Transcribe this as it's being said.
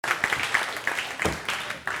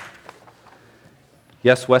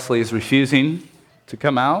Yes, Wesley is refusing to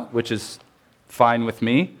come out, which is fine with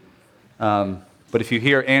me. But if you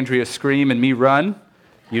hear Andrea scream and me run,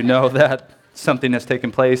 you know that something has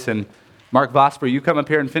taken place. And Mark Vosper, you come up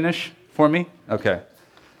here and finish for me? Okay,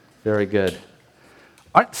 very good.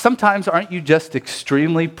 Sometimes aren't you just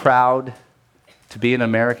extremely proud to be an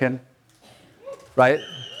American? Right?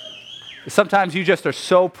 Sometimes you just are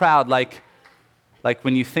so proud, like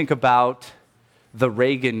when you think about the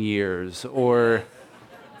Reagan years, or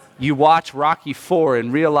you watch Rocky IV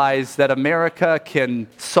and realize that America can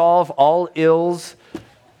solve all ills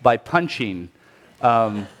by punching.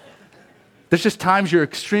 There's just times you're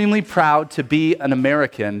extremely proud to be an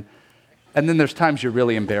American, and then there's times you're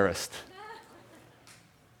really embarrassed.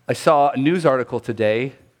 I saw a news article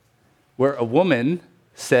today where a woman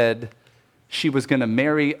said she was going to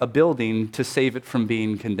marry a building to save it from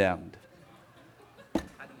being condemned.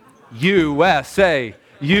 USA,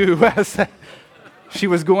 USA. She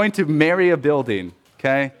was going to marry a building,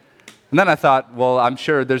 okay? And then I thought, well, I'm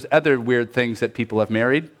sure there's other weird things that people have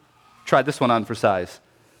married. Try this one on for size.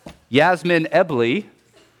 Yasmin Ebley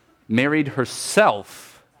married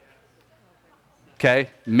herself,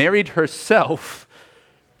 okay? Married herself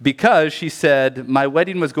because she said, my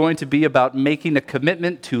wedding was going to be about making a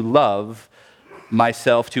commitment to love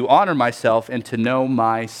myself, to honor myself, and to know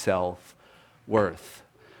my self-worth.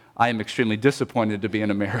 I am extremely disappointed to be an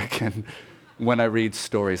American when I read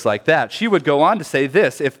stories like that. She would go on to say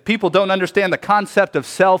this: if people don't understand the concept of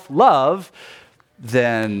self-love,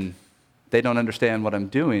 then they don't understand what I'm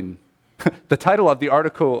doing. The title of the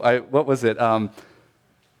article, what was it? A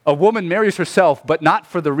woman marries herself, but not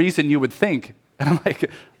for the reason you would think. And I'm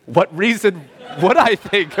like, what reason would I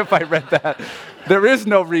think if I read that? There is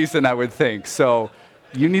no reason I would think. So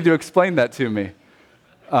you need to explain that to me.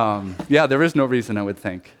 Yeah, there is no reason I would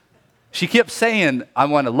think. She kept saying, I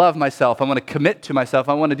want to love myself. I want to commit to myself.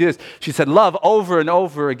 I want to do this. She said love over and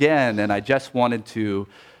over again. And I just wanted to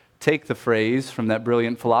take the phrase from that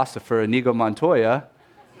brilliant philosopher, Inigo Montoya.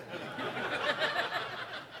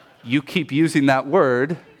 You keep using that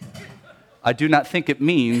word. I do not think it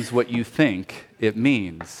means what you think it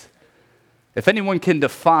means. If anyone can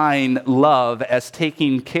define love as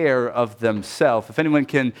taking care of themselves, if anyone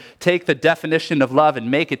can take the definition of love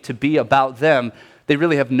and make it to be about them, they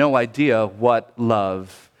really have no idea what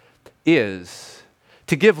love is.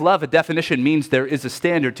 To give love a definition means there is a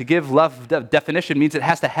standard. To give love a definition means it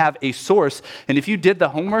has to have a source. And if you did the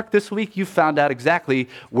homework this week, you found out exactly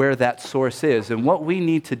where that source is. And what we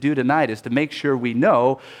need to do tonight is to make sure we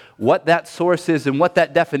know what that source is and what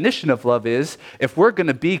that definition of love is. If we're going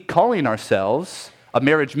to be calling ourselves a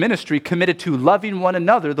marriage ministry committed to loving one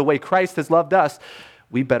another the way Christ has loved us,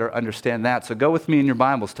 we better understand that. So go with me in your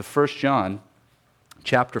Bibles to 1 John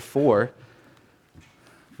chapter 4,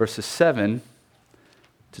 verses 7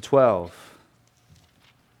 to 12.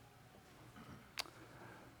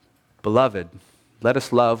 Beloved, let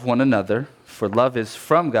us love one another, for love is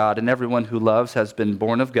from God, and everyone who loves has been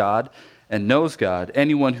born of God and knows God.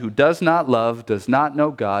 Anyone who does not love does not know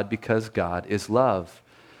God, because God is love.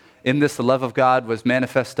 In this, the love of God was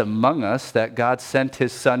manifest among us, that God sent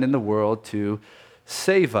his Son in the world to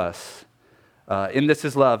save us. In this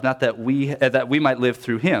is love, not that we might live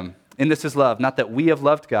through him. In this is love, not that we have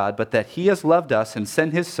loved God, but that he has loved us and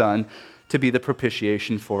sent his Son to be the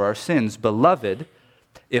propitiation for our sins. Beloved,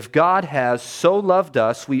 if God has so loved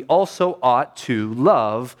us, we also ought to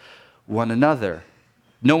love one another.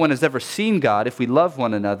 No one has ever seen God. If we love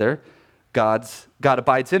one another, God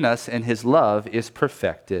abides in us, and his love is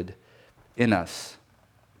perfected in us.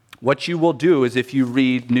 What you will do is, if you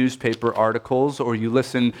read newspaper articles or you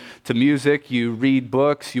listen to music, you read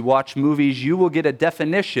books, you watch movies, you will get a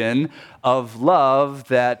definition of love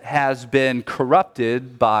that has been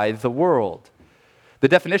corrupted by the world. The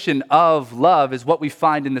definition of love is what we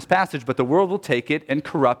find in this passage, but the world will take it and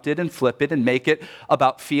corrupt it and flip it and make it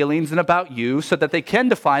about feelings and about you, so that they can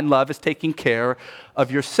define love as taking care of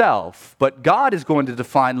yourself. But God is going to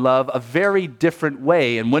define love a very different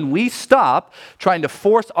way. And when we stop trying to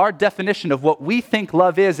force our definition of what we think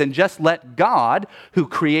love is and just let God, who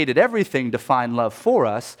created everything, define love for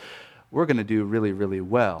us, we're going to do really, really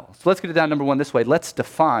well. So let's get it down, number one, this way. Let's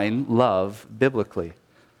define love biblically.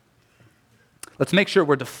 Let's make sure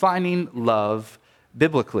we're defining love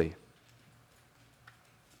biblically.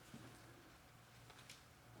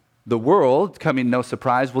 The world, coming no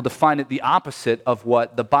surprise, will define it the opposite of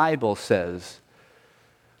what the Bible says.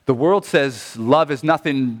 The world says love is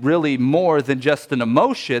nothing really more than just an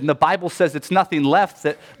emotion. The Bible says it's nothing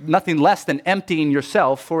less than emptying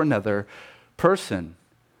yourself for another person.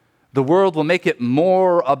 The world will make it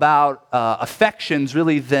more about affections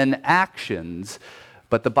really than actions.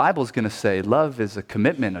 But the Bible's going to say love is a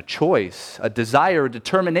commitment, a choice, a desire, a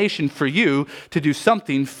determination for you to do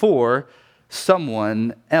something for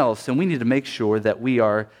someone else. And we need to make sure that we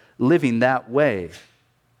are living that way.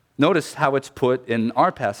 Notice how it's put in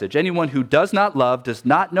our passage. Anyone who does not love does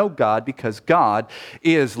not know God, because God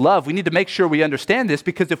is love. We need to make sure we understand this,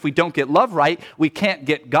 because if we don't get love right, we can't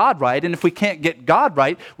get God right. And if we can't get God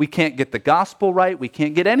right, we can't get the gospel right. We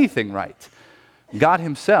can't get anything right. God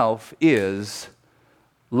himself is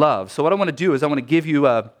love. So what I want to do is I want to give you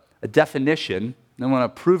a definition, and I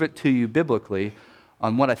want to prove it to you biblically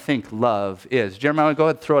on what I think love is. Jeremiah, go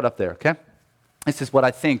ahead and throw it up there, okay? This is what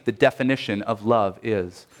I think the definition of love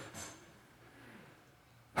is.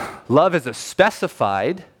 Love is a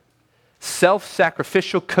specified,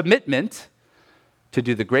 self-sacrificial commitment to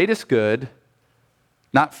do the greatest good,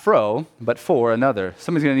 not but for another.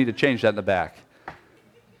 Somebody's going to need to change that in the back.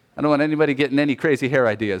 I don't want anybody getting any crazy hair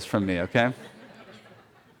ideas from me, okay?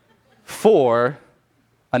 For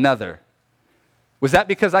another. Was that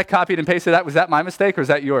because I copied and pasted that? Was that my mistake, or is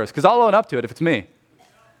that yours? Because I'll own up to it if it's me.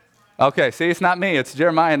 Okay, see, it's not me. It's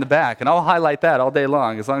Jeremiah in the back, and I'll highlight that all day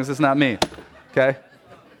long as it's not me, okay?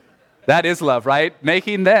 That is love, right?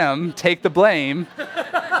 Making them take the blame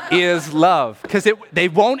is love, because they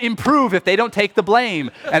won't improve if they don't take the blame,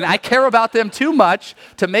 and I care about them too much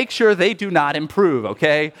to make sure they do not improve,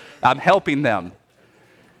 okay? I'm helping them.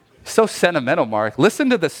 So sentimental, Mark. Listen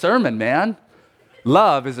to the sermon, man.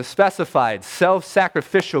 Love is a specified,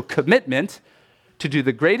 self-sacrificial commitment to do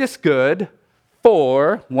the greatest good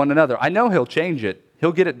for one another. I know he'll change it.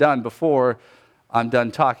 He'll get it done before I'm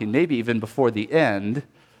done talking, maybe even before the end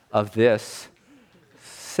of this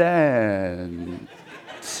sentence.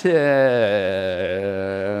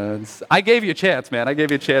 I gave you a chance, man. I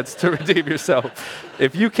gave you a chance to redeem yourself.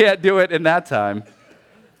 If you can't do it in that time,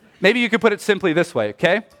 maybe you could put it simply this way,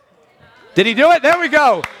 okay? Did he do it? There we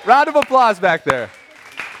go. Round of applause back there.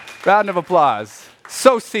 Round of applause.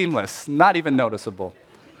 So seamless, not even noticeable.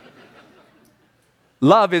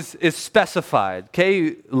 Love is specified,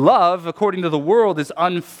 okay? Love, according to the world, is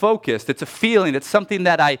unfocused. It's a feeling. It's something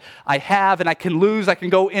that I have and I can lose, I can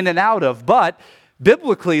go in and out of. But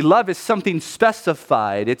biblically, love is something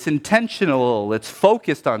specified. It's intentional. It's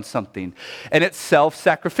focused on something. And it's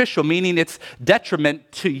self-sacrificial, meaning it's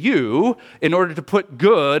detriment to you in order to put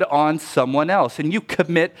good on someone else. And you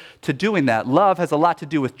commit to doing that. Love has a lot to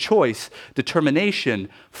do with choice, determination,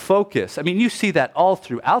 focus. I mean, you see that all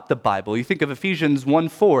throughout the Bible. You think of Ephesians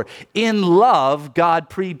 1:4. In love, God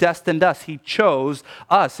predestined us. He chose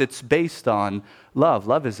us. It's based on love.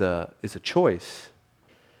 Love is a choice.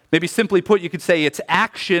 Maybe simply put, you could say it's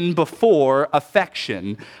action before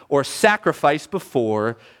affection, or sacrifice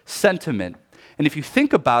before sentiment. And if you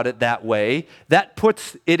think about it that way, that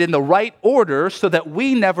puts it in the right order so that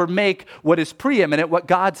we never make what is preeminent what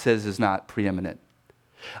God says is not preeminent.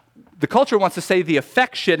 The culture wants to say the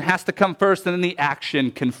affection has to come first and then the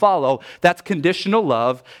action can follow. That's conditional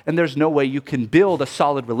love, and there's no way you can build a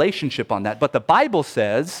solid relationship on that. But the Bible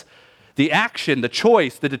says the action, the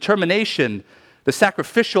choice, the determination, the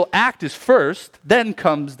sacrificial act is first, then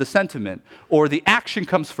comes the sentiment. Or the action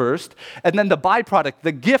comes first, and then the byproduct,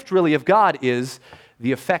 the gift really of God, is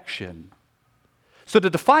the affection. So to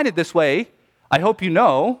define it this way, I hope you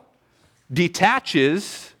know,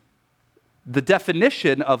 detaches the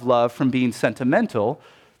definition of love from being sentimental,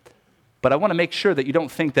 but I want to make sure that you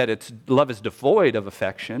don't think that love is devoid of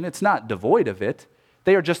affection. It's not devoid of it.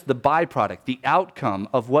 They are just the byproduct, the outcome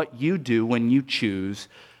of what you do when you choose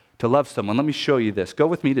to love someone. Let me show you this. Go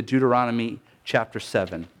with me to Deuteronomy chapter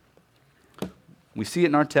 7. We see it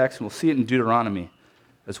in our text, and we'll see it in Deuteronomy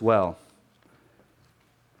as well.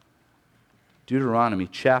 Deuteronomy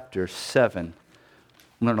chapter 7.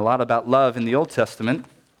 We learn a lot about love in the Old Testament.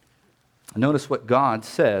 Notice what God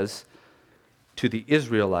says to the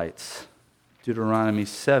Israelites. Deuteronomy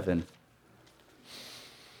 7.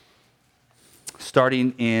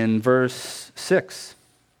 Starting in verse 6.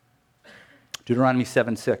 Deuteronomy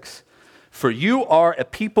 7:6. For you are a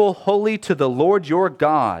people holy to the Lord your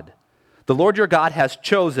God. The Lord your God has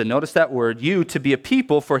chosen, notice that word, you to be a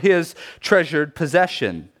people for his treasured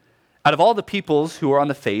possession out of all the peoples who are on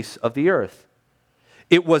the face of the earth.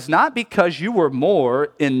 It was not because you were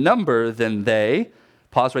more in number than they.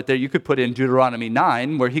 Pause right there. You could put in Deuteronomy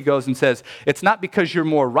 9, where he goes and says, it's not because you're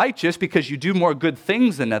more righteous, because you do more good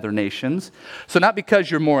things than other nations. So not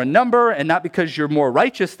because you're more in number, and not because you're more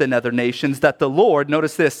righteous than other nations, that the Lord,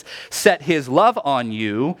 notice this, set his love on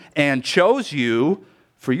you and chose you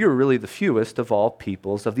for you're really the fewest of all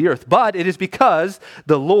peoples of the earth. But it is because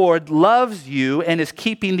the Lord loves you and is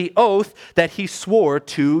keeping the oath that he swore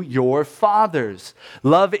to your fathers.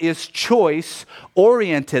 Love is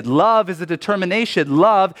choice-oriented. Love is a determination.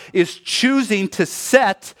 Love is choosing to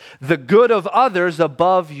set the good of others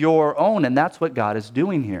above your own. And that's what God is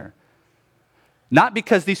doing here. Not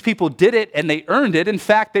because these people did it and they earned it. In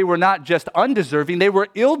fact, they were not just undeserving, they were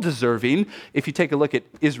ill-deserving if you take a look at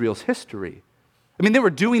Israel's history. I mean, they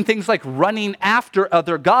were doing things like running after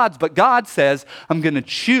other gods, but God says, I'm going to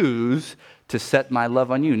choose to set my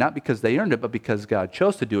love on you, not because they earned it, but because God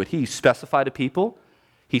chose to do it. He specified a people.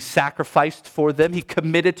 He sacrificed for them. He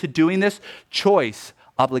committed to doing this. Choice,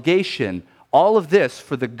 obligation, all of this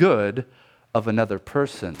for the good of another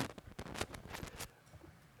person.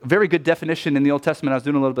 A very good definition in the Old Testament. I was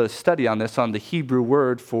doing a little bit of study on this, on the Hebrew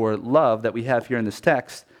word for love that we have here in this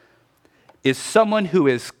text, is someone who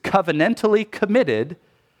is covenantally committed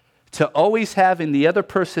to always having the other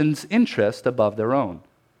person's interest above their own.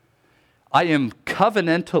 I am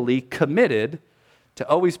covenantally committed to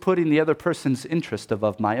always putting the other person's interest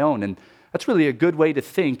above my own. And that's really a good way to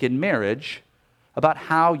think in marriage about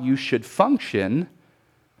how you should function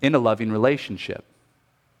in a loving relationship.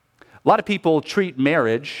 A lot of people treat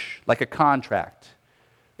marriage like a contract.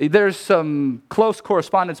 There's some close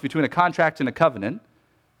correspondence between a contract and a covenant.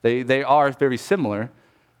 They are very similar,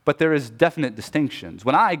 but there is definite distinctions.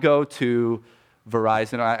 When I go to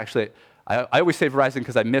Verizon, I always say Verizon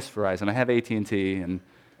because I miss Verizon. I have AT&T, and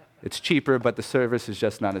it's cheaper, but the service is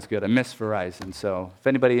just not as good. I miss Verizon. So if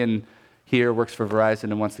anybody in here works for Verizon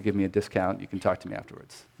and wants to give me a discount, you can talk to me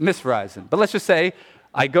afterwards. Miss Verizon. But let's just say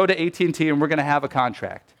I go to AT&T and we're going to have a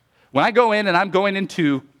contract. When I go in and I'm going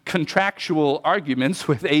into contractual arguments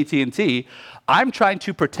with AT&T, I'm trying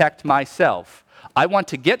to protect myself. I want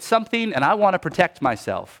to get something, and I want to protect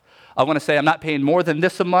myself. I want to say, I'm not paying more than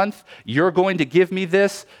this a month. You're going to give me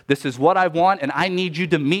this. This is what I want, and I need you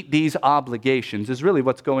to meet these obligations, is really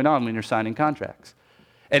what's going on when you're signing contracts.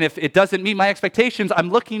 And if it doesn't meet my expectations, I'm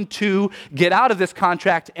looking to get out of this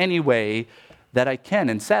contract any way that I can.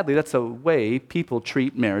 And sadly, that's the way people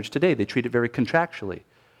treat marriage today. They treat it very contractually.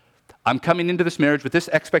 I'm coming into this marriage with this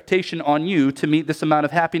expectation on you to meet this amount of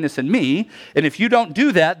happiness in me, and if you don't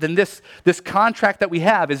do that, then this contract that we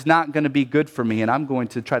have is not going to be good for me, and I'm going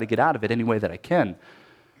to try to get out of it any way that I can.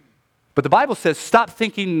 But the Bible says, stop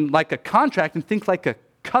thinking like a contract and think like a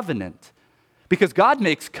covenant, because God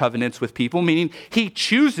makes covenants with people, meaning he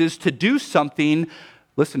chooses to do something,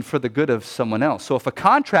 listen, for the good of someone else. So if a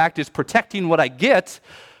contract is protecting what I get,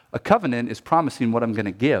 a covenant is promising what I'm going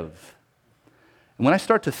to give. And when I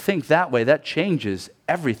start to think that way, that changes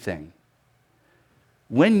everything.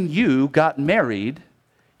 When you got married,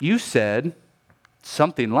 you said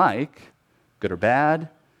something like, good or bad,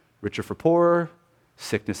 richer for poorer,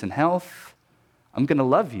 sickness and health, I'm going to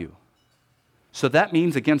love you. So that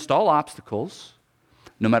means against all obstacles,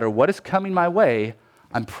 no matter what is coming my way,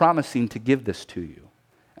 I'm promising to give this to you.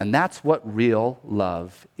 And that's what real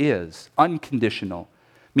love is, unconditional.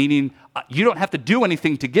 Meaning, you don't have to do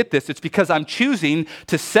anything to get this. It's because I'm choosing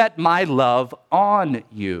to set my love on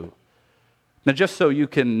you. Now, just so you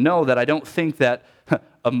can know that I don't think that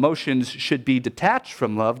emotions should be detached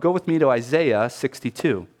from love, go with me to Isaiah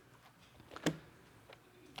 62.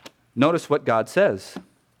 Notice what God says.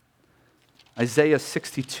 Isaiah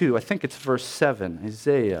 62, I think it's verse 7.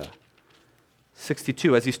 Isaiah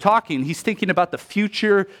 62. As he's talking, he's thinking about the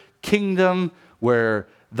future kingdom where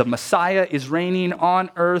the Messiah is reigning on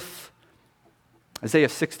earth. Isaiah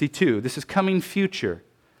 62. This is coming future.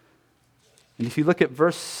 And if you look at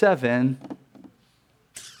verse 7,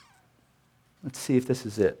 let's see if this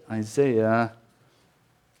is it. Isaiah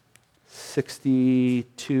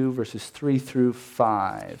 62, verses 3 through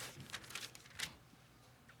 5.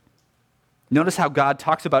 Notice how God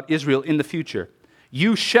talks about Israel in the future.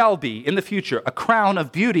 You shall be, in the future, a crown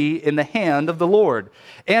of beauty in the hand of the Lord,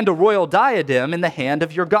 and a royal diadem in the hand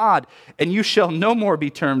of your God. And you shall no more be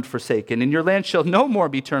termed forsaken, and your land shall no more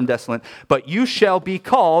be termed desolate, but you shall be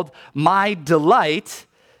called, my delight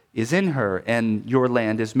is in her, and your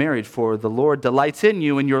land is married. For the Lord delights in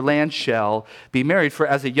you, and your land shall be married. For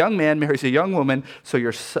as a young man marries a young woman, so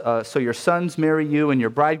your sons marry you, and your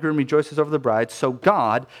bridegroom rejoices over the bride, so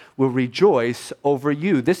God will rejoice over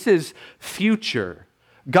you. This is future.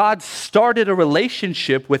 God started a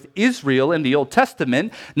relationship with Israel in the Old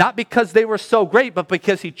Testament, not because they were so great, but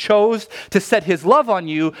because he chose to set his love on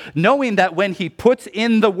you, knowing that when he puts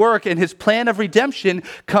in the work and his plan of redemption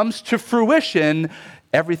comes to fruition,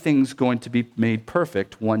 everything's going to be made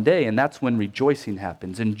perfect one day, and that's when rejoicing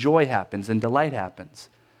happens, and joy happens, and delight happens.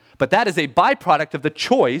 But that is a byproduct of the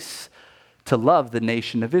choice to love the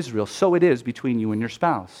nation of Israel. So it is between you and your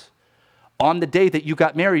spouse. On the day that you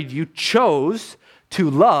got married, you chose to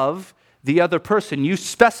love the other person. You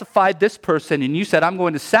specified this person and you said, I'm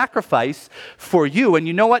going to sacrifice for you. And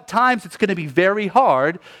you know what? Times it's going to be very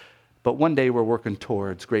hard, but one day we're working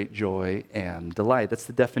towards great joy and delight. That's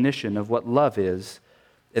the definition of what love is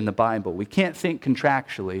in the Bible. We can't think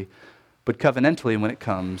contractually, but covenantally when it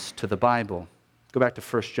comes to the Bible. Go back to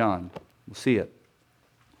 1 John. We'll see it.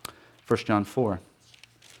 1 John 4.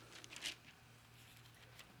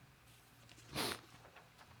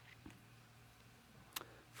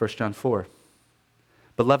 1 John 4.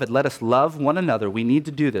 Beloved, let us love one another. We need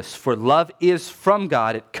to do this. For love is from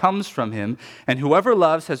God. It comes from him. And whoever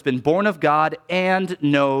loves has been born of God and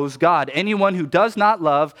knows God. Anyone who does not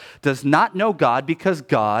love does not know God, because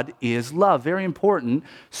God is love. Very important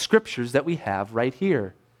scriptures that we have right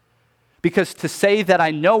here. Because to say that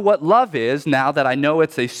I know what love is, now that I know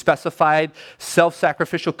it's a specified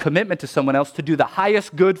self-sacrificial commitment to someone else to do the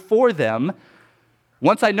highest good for them,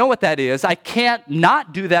 once I know what that is, I can't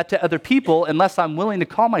not do that to other people unless I'm willing to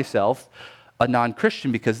call myself a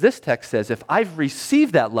non-Christian, because this text says if I've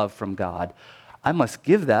received that love from God, I must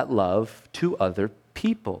give that love to other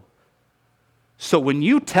people. So when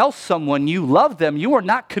you tell someone you love them, you are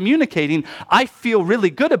not communicating, I feel really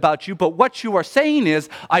good about you, but what you are saying is,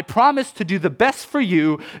 I promise to do the best for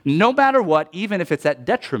you no matter what, even if it's at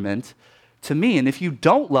detriment to me. And if you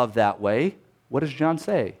don't love that way, what does John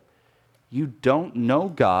say? You don't know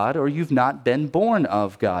God, or you've not been born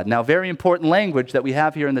of God. Now, very important language that we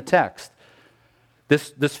have here in the text.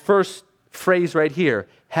 This first phrase right here,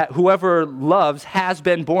 whoever loves has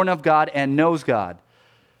been born of God and knows God.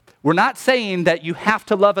 We're not saying that you have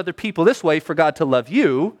to love other people this way for God to love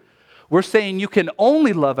you. We're saying you can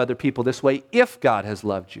only love other people this way if God has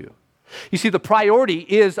loved you. You see, the priority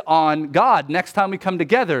is on God. Next time we come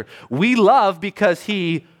together, we love because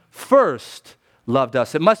he first loved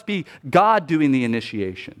us. It must be God doing the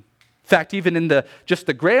initiation. In fact, even in just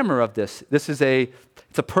the grammar of this is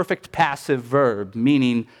it's a perfect passive verb,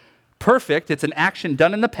 meaning perfect. It's an action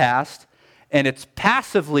done in the past, and it's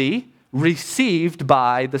passively received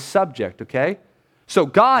by the subject, okay? So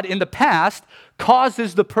God in the past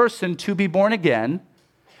causes the person to be born again,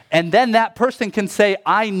 and then that person can say,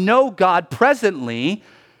 I know God presently,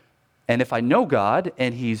 and if I know God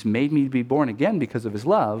and he's made me to be born again because of his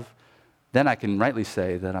love, then I can rightly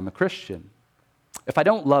say that I'm a Christian. If I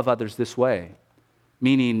don't love others this way,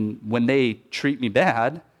 meaning when they treat me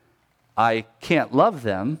bad, I can't love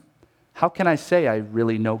them, how can I say I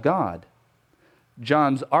really know God?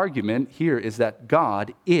 John's argument here is that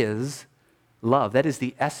God is love. That is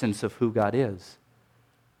the essence of who God is.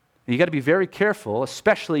 And you got to be very careful,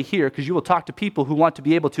 especially here, because you will talk to people who want to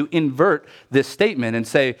be able to invert this statement and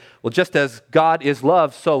say, well, just as God is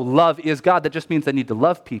love, so love is God. That just means I need to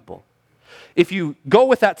love people. If you go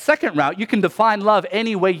with that second route, you can define love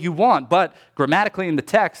any way you want, but grammatically in the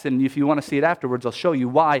text, and if you want to see it afterwards, I'll show you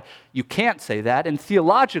why you can't say that, and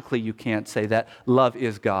theologically you can't say that love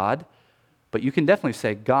is God, but you can definitely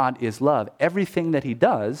say God is love. Everything that he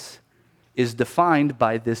does is defined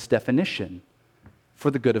by this definition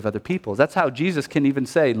for the good of other people. That's how Jesus can even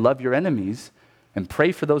say, love your enemies and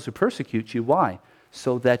pray for those who persecute you. Why?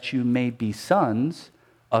 So that you may be sons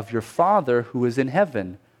of your Father who is in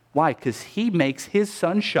heaven. Why? Because he makes his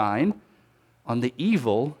sun shine on the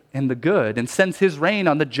evil and the good and sends his rain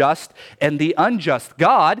on the just and the unjust.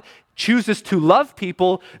 God chooses to love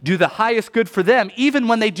people, do the highest good for them, even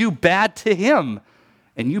when they do bad to him.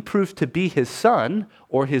 And you prove to be his son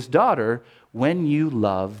or his daughter when you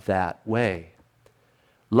love that way.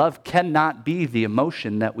 Love cannot be the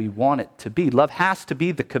emotion that we want it to be. Love has to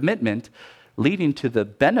be the commitment leading to the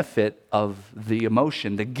benefit of the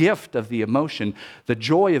emotion, the gift of the emotion, the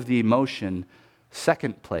joy of the emotion,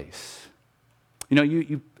 second place. You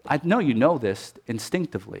know, I know you know this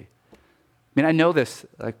instinctively. I mean, I know this,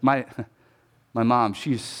 like my mom,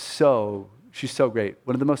 she's so great.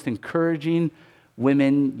 One of the most encouraging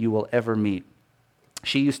women you will ever meet.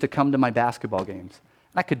 She used to come to my basketball games,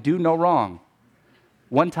 and I could do no wrong.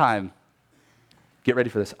 One time, get ready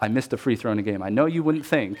for this, I missed a free throw in a game. I know you wouldn't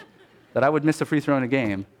think that I would miss a free throw in a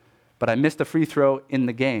game, but I missed a free throw in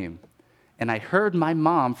the game. And I heard my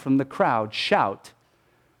mom from the crowd shout,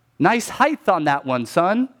 "Nice height on that one,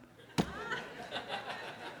 son."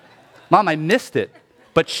 Mom, I missed it,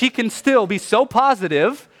 but she can still be so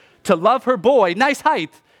positive to love her boy. Nice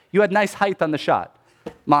height. You had nice height on the shot.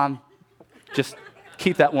 Mom, just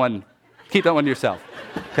keep that one to yourself,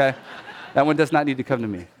 okay? That one does not need to come to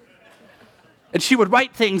me. And she would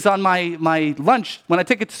write things on my lunch when I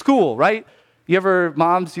take it to school, right? You ever,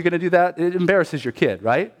 moms, you're going to do that? It embarrasses your kid,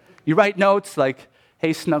 right? You write notes like,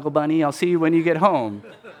 hey, Snuggle Bunny, I'll see you when you get home,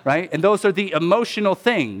 right? And those are the emotional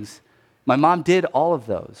things. My mom did all of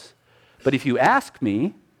those. But if you ask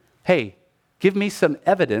me, hey, give me some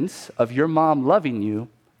evidence of your mom loving you,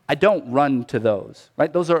 I don't run to those,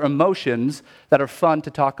 right? Those are emotions that are fun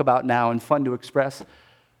to talk about now and fun to express.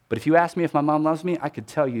 But if you ask me if my mom loves me, I could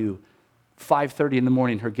tell you 5:30 in the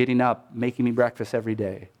morning, her getting up, making me breakfast every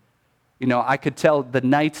day. You know, I could tell the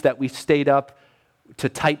nights that we stayed up to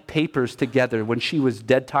type papers together when she was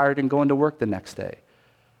dead tired and going to work the next day.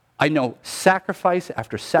 I know sacrifice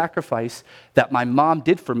after sacrifice that my mom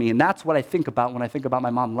did for me, and that's what I think about when I think about my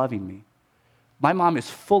mom loving me. My mom is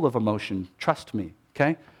full of emotion, trust me,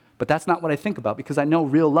 okay? But that's not what I think about because I know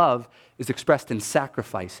real love is expressed in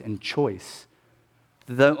sacrifice and choice.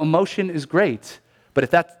 The emotion is great, but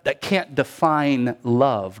if that can't define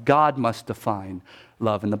love, God must define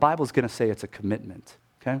love. And the Bible's going to say it's a commitment,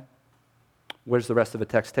 okay? Where's the rest of the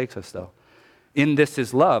text takes us, though? In this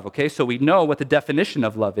is love, okay? So we know what the definition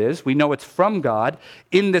of love is. We know it's from God.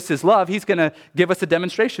 In this is love. He's going to give us a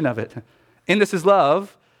demonstration of it. In this is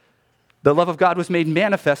love. The love of God was made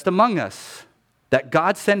manifest among us, that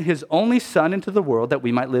God sent his only Son into the world that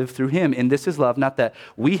we might live through him. And this is love, not that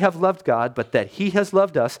we have loved God, but that he has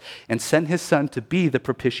loved us and sent his Son to be the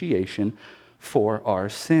propitiation for our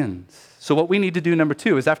sins. So what we need to do, number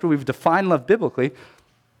 2, is after we've defined love biblically,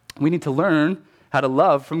 we need to learn how to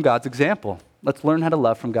love from God's example. Let's learn how to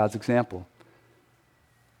love from God's example.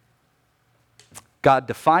 God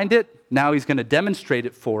defined it. Now he's going to demonstrate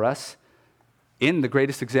it for us in the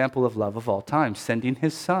greatest example of love of all time, sending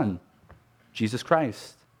his Son, Jesus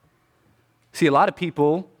Christ. See, a lot of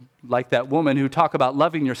people, like that woman who talk about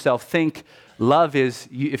loving yourself, think love is,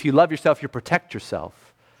 if you love yourself, you protect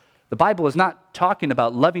yourself. The Bible is not talking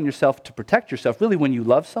about loving yourself to protect yourself. Really, when you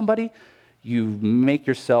love somebody, you make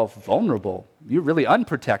yourself vulnerable. You're really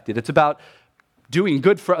unprotected. It's about doing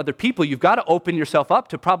good for other people. You've got to open yourself up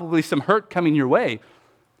to probably some hurt coming your way.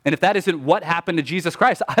 And if that isn't what happened to Jesus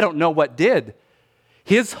Christ, I don't know what did.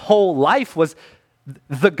 His whole life was,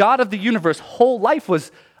 the God of the universe, whole life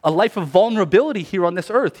was a life of vulnerability here on this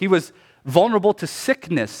earth. He was vulnerable to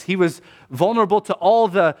sickness. He was vulnerable to all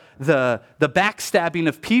the backstabbing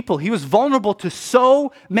of people. He was vulnerable to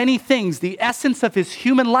so many things. The essence of his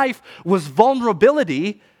human life was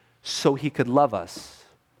vulnerability so he could love us.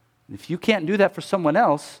 If you can't do that for someone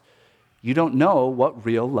else, you don't know what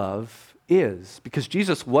real love is. Because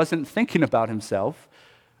Jesus wasn't thinking about himself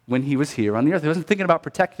when he was here on the earth. He wasn't thinking about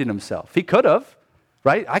protecting himself. He could have,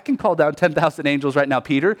 right? I can call down 10,000 angels right now,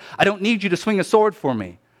 Peter. I don't need you to swing a sword for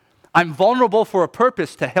me. I'm vulnerable for a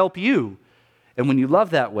purpose to help you. And when you love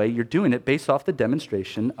that way, you're doing it based off the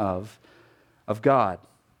demonstration of God.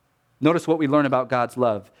 Notice what we learn about God's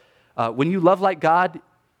love. When you love like God,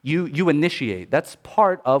 you initiate. That's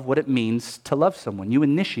part of what it means to love someone. You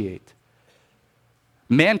initiate.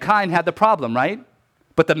 Mankind had the problem, right?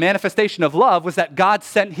 But the manifestation of love was that God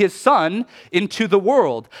sent his Son into the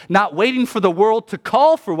world, not waiting for the world to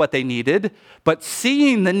call for what they needed, but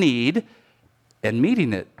seeing the need and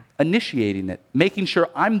meeting it, initiating it, making sure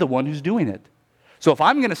I'm the one who's doing it. So if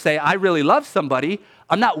I'm going to say I really love somebody,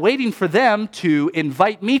 I'm not waiting for them to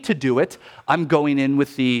invite me to do it. I'm going in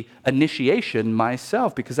with the initiation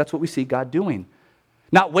myself because that's what we see God doing.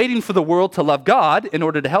 Not waiting for the world to love God in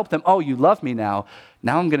order to help them. Oh, you love me now.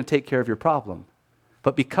 Now I'm going to take care of your problem.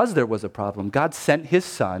 But because there was a problem, God sent his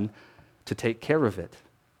Son to take care of it.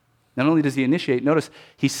 Not only does he initiate, notice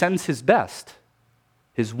he sends his best,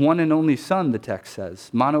 his one and only Son, the text says,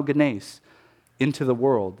 monogenes, into the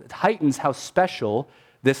world. It heightens how special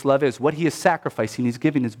this love is. What he is sacrificing, he's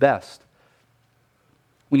giving his best.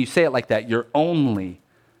 When you say it like that, you're only,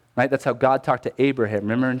 right? That's how God talked to Abraham.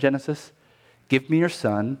 Remember in Genesis? Give me your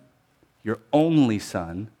son, your only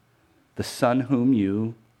son, the son whom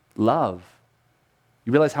you love.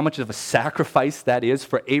 You realize how much of a sacrifice that is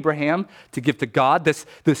for Abraham to give to God, this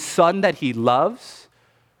son that he loves?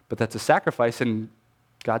 But that's a sacrifice, and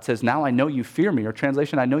God says, now I know you fear me, or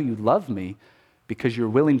translation, I know you love me because you're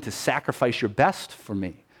willing to sacrifice your best for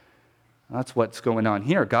me. That's what's going on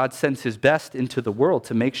here. God sends his best into the world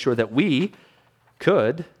to make sure that we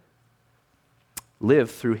could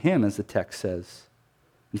live through him, as the text says.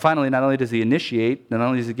 And finally, not only does he initiate, not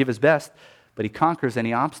only does he give his best, but he conquers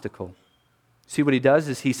any obstacle. See, what he does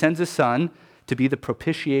is he sends his Son to be the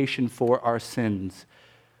propitiation for our sins.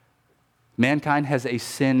 Mankind has a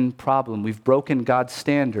sin problem. We've broken God's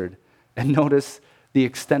standard. And notice the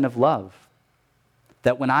extent of love.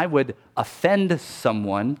 That when I would offend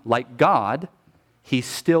someone like God, he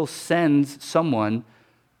still sends someone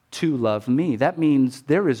to love me. That means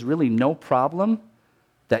there is really no problem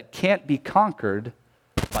that can't be conquered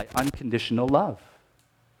by unconditional love.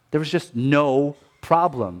 There was just no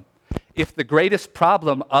problem. If the greatest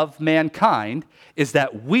problem of mankind is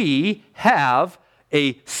that we have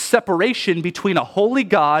a separation between a holy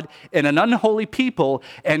God and an unholy people,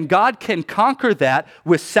 and God can conquer that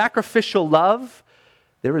with sacrificial love,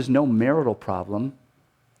 there is no marital problem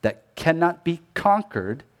that cannot be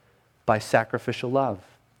conquered by sacrificial love.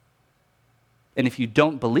 And if you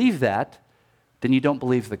don't believe that, then you don't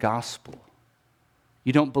believe the gospel.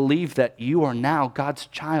 You don't believe that you are now God's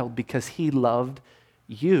child because he loved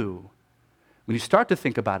you. When you start to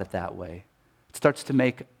think about it that way, it starts to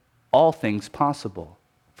make all things possible.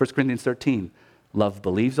 1 Corinthians 13, love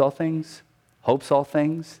believes all things, hopes all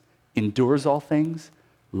things, endures all things.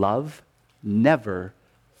 Love never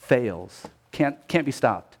fails. Can't be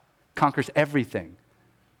stopped. Conquers everything.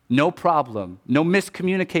 No problem, no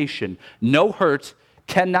miscommunication, no hurt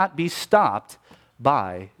cannot be stopped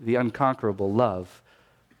by the unconquerable love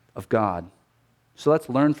of God. So let's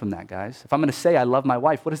learn from that, guys. If I'm going to say I love my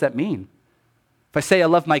wife, what does that mean? If I say I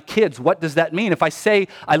love my kids, what does that mean? If I say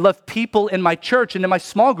I love people in my church and in my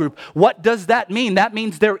small group, what does that mean? That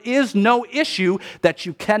means there is no issue that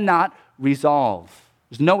you cannot resolve.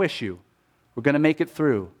 There's no issue. We're going to make it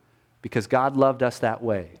through because God loved us that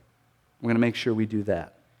way. We're going to make sure we do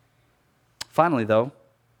that. Finally, though,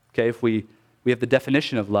 okay, if we have the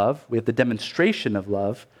definition of love, we have the demonstration of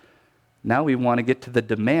love, now we want to get to the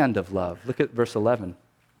demand of love. Look at verse 11.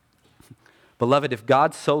 Beloved, if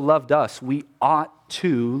God so loved us, we ought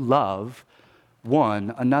to love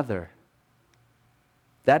one another.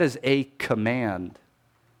 That is a command.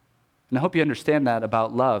 And I hope you understand that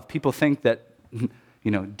about love. People think that,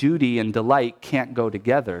 duty and delight can't go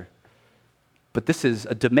together. But this is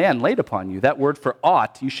a demand laid upon you. That word for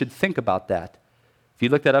ought, you should think about that. If you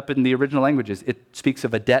look that up in the original languages, it speaks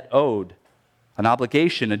of a debt owed, an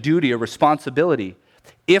obligation, a duty, a responsibility.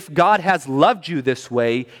 If God has loved you this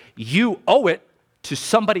way, you owe it to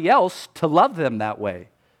somebody else to love them that way.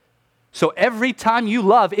 So every time you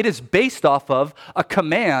love, it is based off of a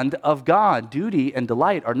command of God. Duty and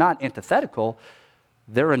delight are not antithetical,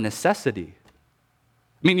 they're a necessity.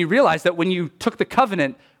 I mean, you realize that when you took the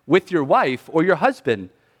covenant with your wife or your husband,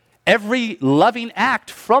 every loving act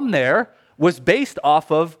from there was based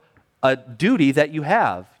off of a duty that you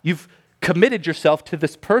have. You've committed yourself to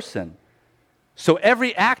this person. So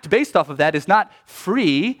every act based off of that is not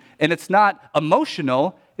free and it's not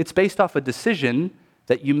emotional. It's based off a decision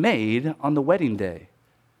that you made on the wedding day.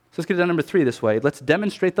 So let's get to number 3 this way. Let's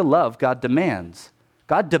demonstrate the love God demands.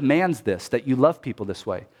 God demands this, that you love people this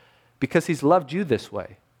way, because he's loved you this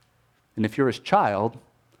way. And if you're his child,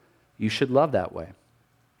 you should love that way.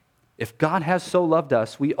 If God has so loved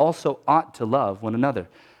us, we also ought to love one another.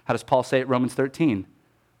 How does Paul say it in Romans 13?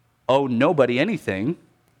 Owe nobody anything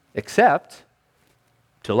except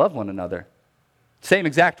to love one another. Same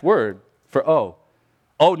exact word for owe.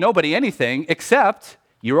 Owe nobody anything except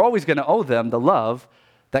you're always going to owe them the love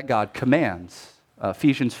that God commands.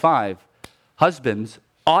 Ephesians 5, husbands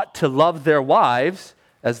ought to love their wives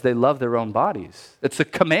as they love their own bodies. It's a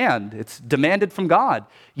command. It's demanded from God.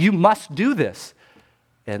 You must do this.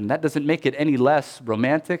 And that doesn't make it any less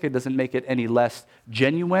romantic. It doesn't make it any less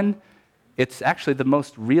genuine. It's actually the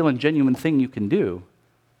most real and genuine thing you can do.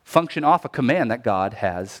 Function off a command that God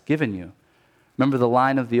has given you. Remember the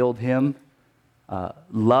line of the old hymn?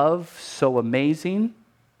 Love so amazing,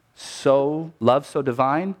 love so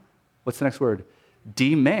divine. What's the next word?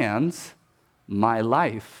 Demands my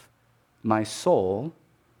life, my soul,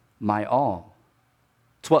 my all.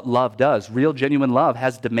 It's what love does. Real, genuine love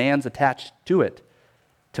has demands attached to it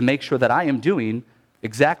to make sure that I am doing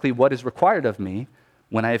exactly what is required of me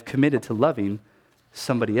when I have committed to loving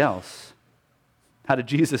somebody else. How did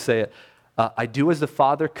Jesus say it? I do as the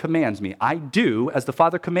Father commands me. I do as the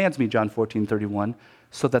Father commands me, John 14:31,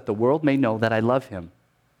 so that the world may know that I love him.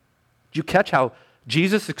 Did you catch how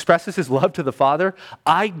Jesus expresses his love to the Father?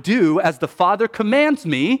 I do as the Father commands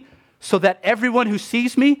me, so that everyone who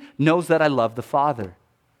sees me knows that I love the Father.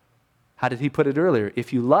 How did he put it earlier?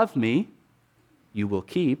 If you love me, you will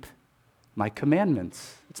keep my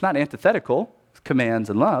commandments. It's not antithetical, it's commands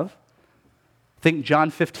and love. I think John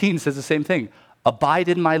 15 says the same thing. Abide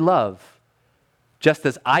in my love, just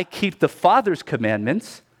as I keep the Father's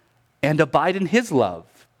commandments and abide in his love.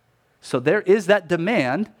 So there is that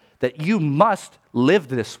demand that you must live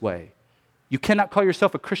this way. You cannot call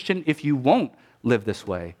yourself a Christian if you won't live this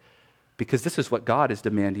way, because this is what God is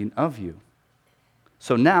demanding of you.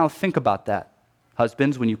 So now think about that.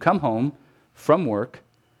 Husbands, when you come home from work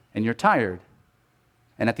and you're tired,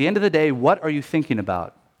 and at the end of the day, what are you thinking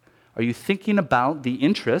about? Are you thinking about the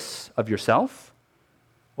interests of yourself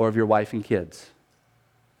or of your wife and kids?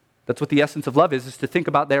 That's what the essence of love is to think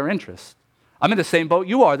about their interests. I'm in the same boat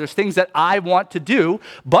you are. There's things that I want to do,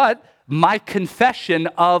 but my confession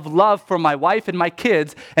of love for my wife and my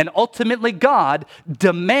kids, and ultimately God,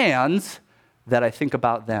 demands that I think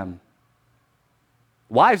about them.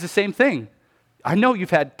 Wives, the same thing. I know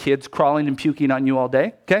you've had kids crawling and puking on you all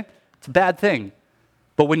day, okay? It's a bad thing.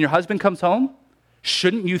 But when your husband comes home,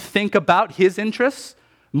 shouldn't you think about his interests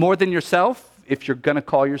more than yourself if you're going to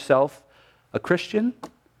call yourself a Christian?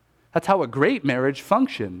 That's how a great marriage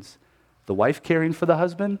functions. The wife caring for the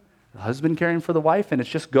husband caring for the wife, and it's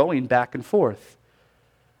just going back and forth.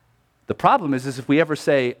 The problem is if we ever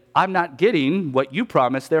say, I'm not getting what you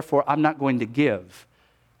promised, therefore I'm not going to give.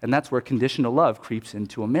 And that's where conditional love creeps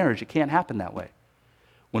into a marriage. It can't happen that way.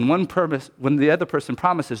 When the other person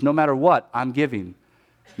promises, no matter what, I'm giving,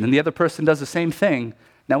 and then the other person does the same thing,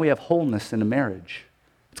 now we have wholeness in a marriage.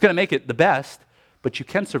 It's going to make it the best, but you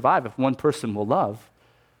can survive if one person will love.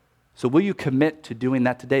 So will you commit to doing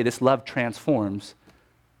that today? This love transforms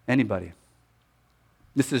anybody.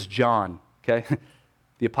 This is John, okay?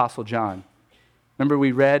 The Apostle John. Remember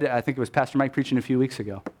we read, I think it was Pastor Mike preaching a few weeks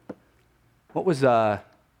ago. What was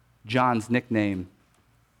John's nickname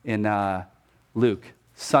in Luke?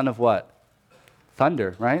 Son of what?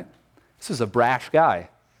 Thunder, right? This is a brash guy,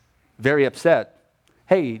 very upset.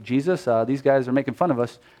 Hey, Jesus, these guys are making fun of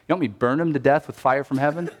us. You want me to burn them to death with fire from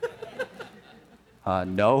heaven?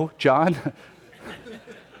 No, John.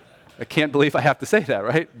 I can't believe I have to say that,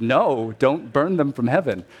 right? No, don't burn them from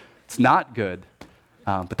heaven. It's not good.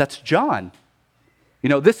 But that's John. You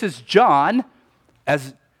know, this is John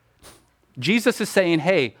as Jesus is saying,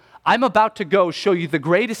 hey, I'm about to go show you the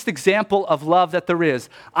greatest example of love that there is.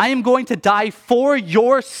 I am going to die for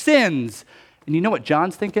your sins. And you know what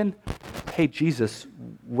John's thinking? Hey, Jesus,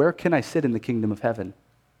 where can I sit in the kingdom of heaven?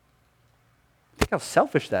 Think how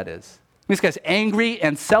selfish that is. This guy's angry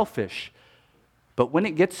and selfish. But when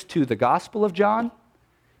it gets to the Gospel of John,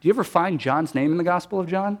 do you ever find John's name in the Gospel of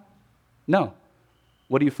John? No.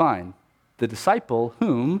 What do you find? The disciple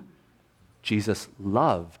whom Jesus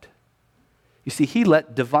loved. You see, he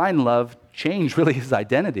let divine love change really his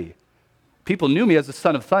identity. People knew me as the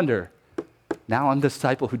son of thunder. Now I'm the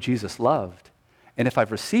disciple who Jesus loved. And if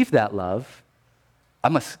I've received that love, I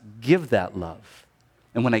must give that love.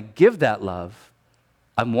 And when I give that love,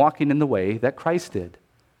 I'm walking in the way that Christ did.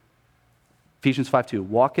 Ephesians 5:2,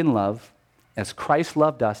 walk in love as Christ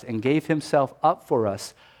loved us and gave himself up for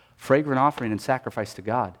us, fragrant offering and sacrifice to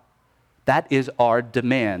God. That is our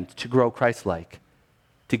demand to grow Christ-like,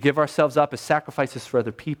 to give ourselves up as sacrifices for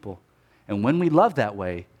other people. And when we love that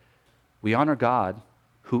way, we honor God,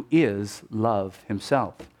 who is love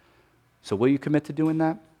himself. So will you commit to doing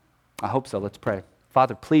that? I hope so. Let's pray.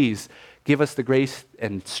 Father, please give us the grace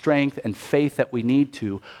and strength and faith that we need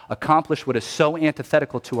to accomplish what is so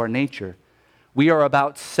antithetical to our nature. We are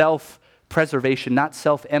about self-preservation, not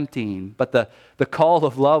self-emptying, but the call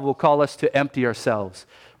of love will call us to empty ourselves.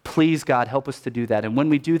 Please, God, help us to do that. And when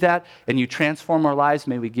we do that and you transform our lives,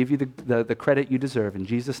 may we give you the credit you deserve. In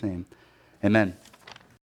Jesus' name, amen.